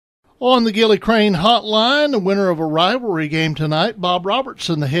On the Gilly Crane Hotline, the winner of a rivalry game tonight, Bob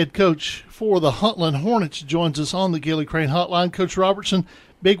Robertson, the head coach for the Huntland Hornets, joins us on the Gilly Crane Hotline. Coach Robertson,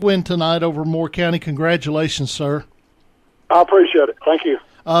 big win tonight over Moore County. Congratulations, sir. I appreciate it. Thank you.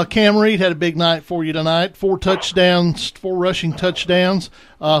 Cam Reed had a big night for you tonight. 4 rushing touchdowns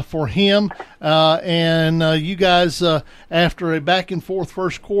for him. And you guys, after a back-and-forth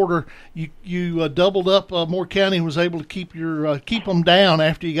first quarter, you doubled up. Moore County was able to keep them down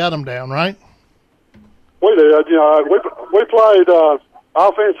after you got them down, right? We did. We played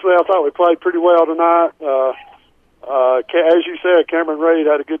offensively. I thought we played pretty well tonight. As you said, Cameron Reed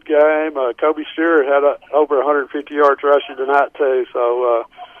had a good game. Kobe Stewart had over 150 yards rushing tonight too. So,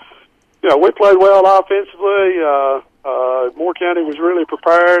 we played well offensively. Moore County was really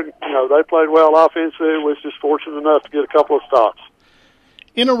prepared. They played well offensively. We was just fortunate enough to get a couple of stops.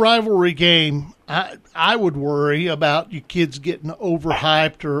 In a rivalry game, I would worry about you kids getting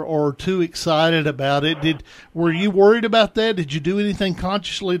overhyped or too excited about it. Were you worried about that? Did you do anything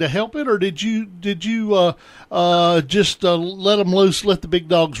consciously to help it, or did you just let them loose, let the big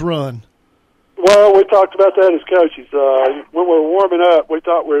dogs run? Well, we talked about that as coaches. When we were warming up, we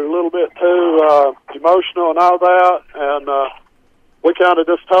thought we were a little bit too emotional and all that, and we kind of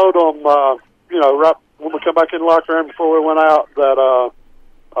just told them, right when we come back in the locker room before we went out, that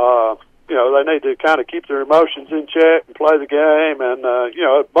they need to kind of keep their emotions in check and play the game. And,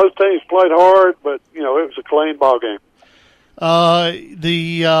 both teams played hard, but, it was a clean ball game.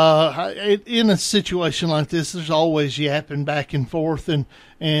 In a situation like this, there's always yapping back and forth, and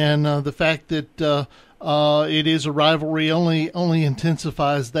the fact that it is a rivalry only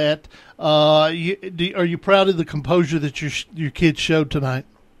intensifies that. Are you proud of the composure that your kids showed tonight?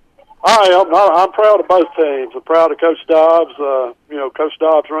 I'm proud of both teams. I'm proud of Coach Dobbs. Coach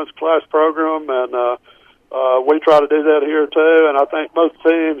Dobbs runs a class program, and we try to do that here too. And I think both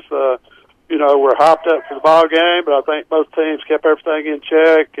teams, were hyped up for the ball game, but I think both teams kept everything in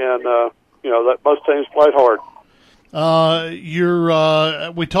check, and that both teams played hard.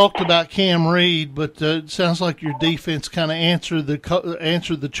 We talked about Cam Reed, but it sounds like your defense kind of answered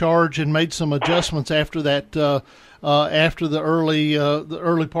the charge and made some adjustments after that. After the early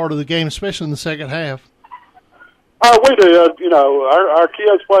part of the game, especially in the second half. We did. Our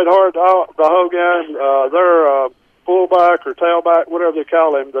kids played hard the whole game. Their fullback or tailback, whatever they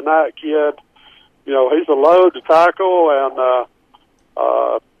call him, the night kid, he's a load to tackle, and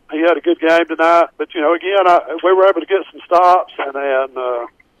he had a good game tonight. But, again, we were able to get some stops and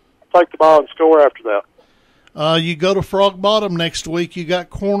take the ball and score after that. You go to Frog Bottom next week. You got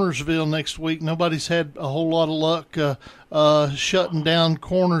Cornersville next week. Nobody's had a whole lot of luck shutting down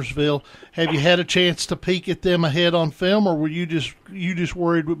Cornersville. Have you had a chance to peek at them ahead on film, or were you just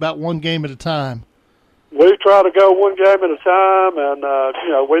worried about one game at a time? We try to go one game at a time, and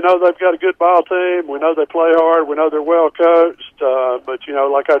we know they've got a good ball team. We know they play hard. We know they're well coached. But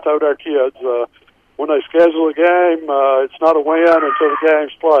like I told our kids, when they schedule a game, it's not a win until the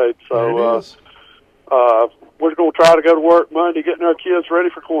game's played. So. We're going to try to go to work Monday, getting our kids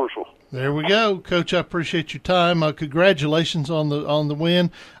ready for Cornersville. There we go, Coach. I appreciate your time. Congratulations on the win.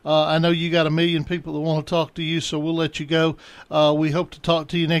 I know you got a million people that want to talk to you, so we'll let you go. We hope to talk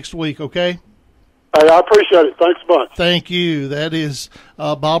to you next week. Okay. Hey, I appreciate it. Thanks a bunch. Thank you. That is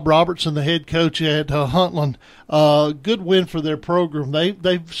Bob Robertson, the head coach at Huntland. Good win for their program.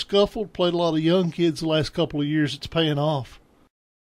 They've scuffled, played a lot of young kids the last couple of years. It's paying off.